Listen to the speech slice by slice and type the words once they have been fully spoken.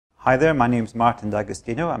Hi there, my name's Martin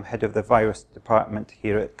D'Agostino. I'm head of the virus department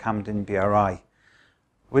here at Camden BRI.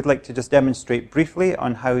 We'd like to just demonstrate briefly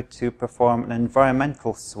on how to perform an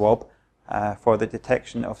environmental swab for the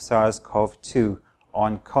detection of SARS-CoV-2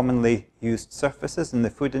 on commonly used surfaces in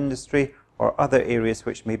the food industry or other areas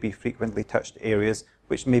which may be frequently touched areas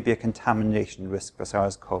which may be a contamination risk for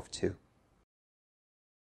SARS-CoV-2.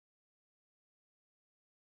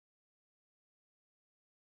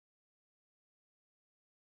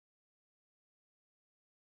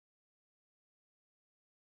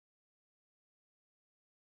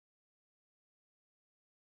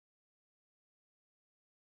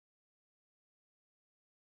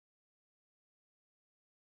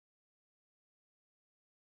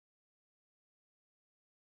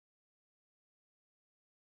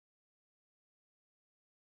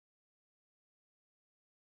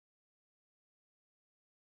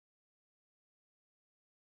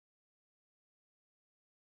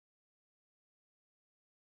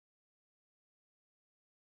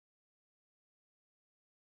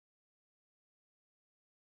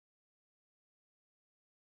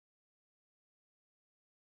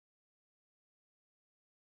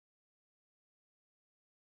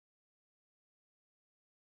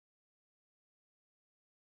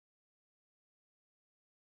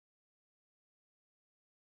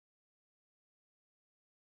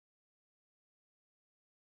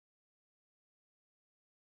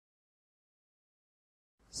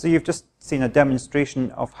 So you've just seen a demonstration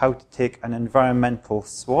of how to take an environmental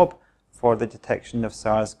swab for the detection of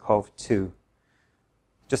SARS-CoV-2.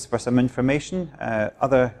 Just for some information,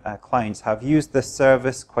 other clients have used this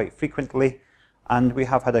service quite frequently, and we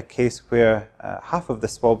have had a case where half of the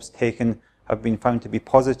swabs taken have been found to be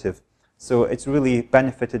positive. So it's really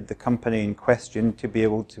benefited the company in question to be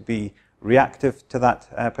able to be reactive to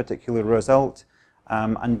that particular result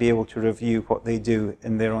and be able to review what they do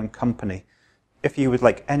in their own company. If you would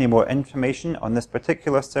like any more information on this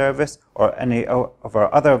particular service or any of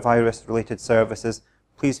our other virus-related services,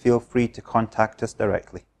 please feel free to contact us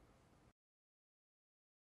directly.